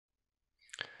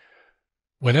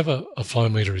Whenever a flow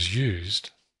meter is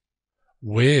used,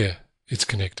 where it's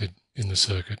connected in the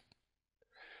circuit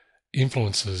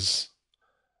influences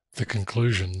the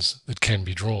conclusions that can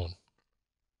be drawn.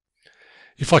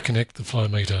 If I connect the flow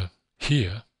meter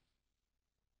here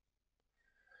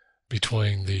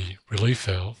between the relief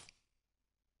valve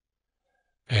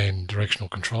and directional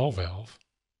control valve,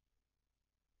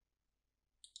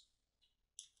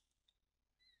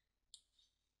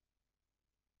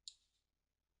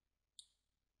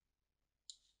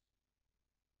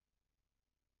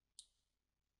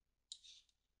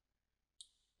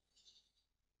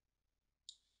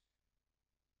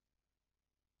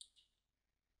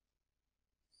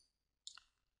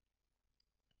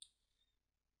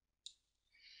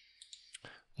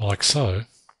 like so,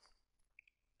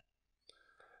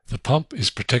 the pump is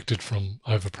protected from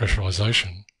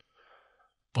overpressurization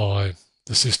by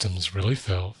the system's relief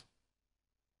valve.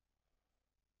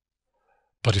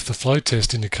 But if the flow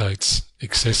test indicates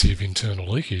excessive internal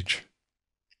leakage,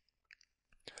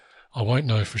 I won't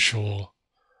know for sure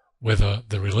whether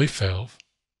the relief valve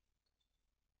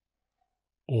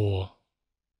or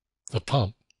the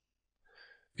pump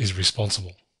is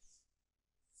responsible.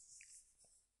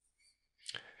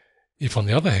 If, on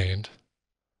the other hand,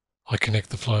 I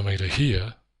connect the flow meter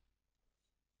here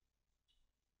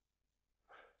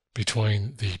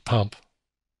between the pump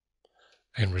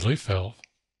and relief valve,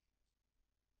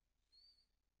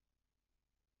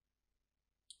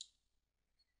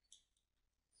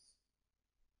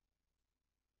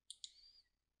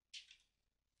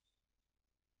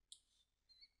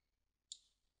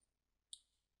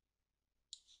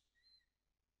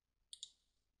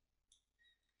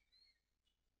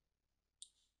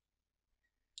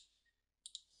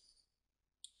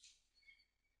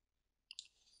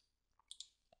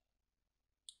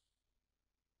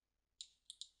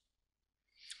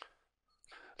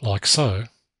 like so,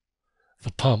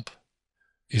 the pump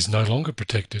is no longer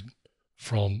protected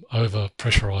from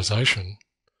overpressurization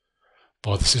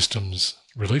by the system's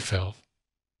relief valve.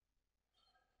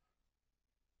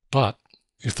 But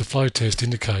if the flow test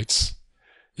indicates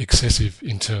excessive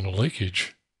internal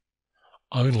leakage,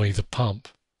 only the pump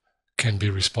can be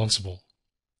responsible,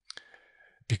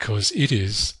 because it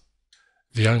is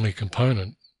the only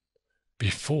component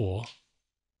before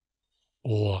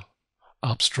or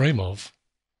upstream of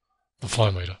the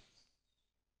flow meter.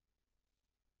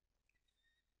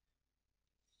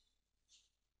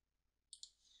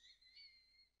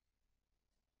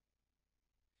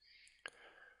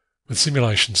 With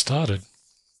simulation started,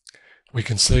 we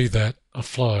can see that a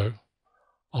flow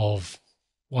of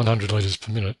 100 litres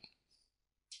per minute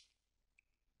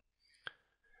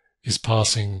is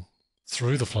passing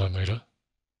through the flow meter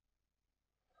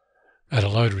at a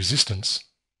load resistance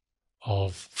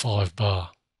of 5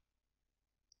 bar.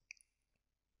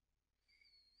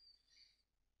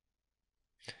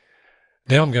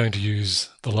 Now I'm going to use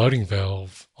the loading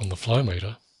valve on the flow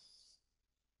meter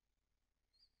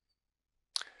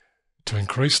to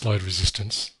increase load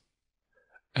resistance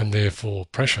and therefore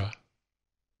pressure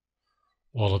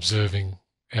while observing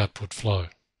output flow.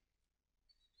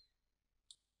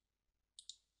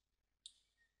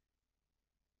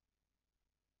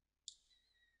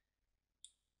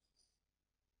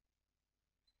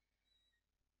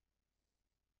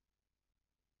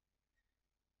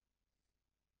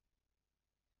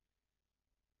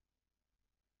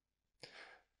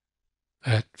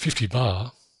 At 50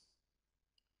 bar,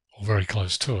 or very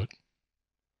close to it,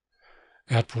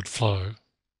 output flow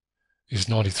is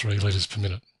 93 litres per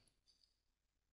minute.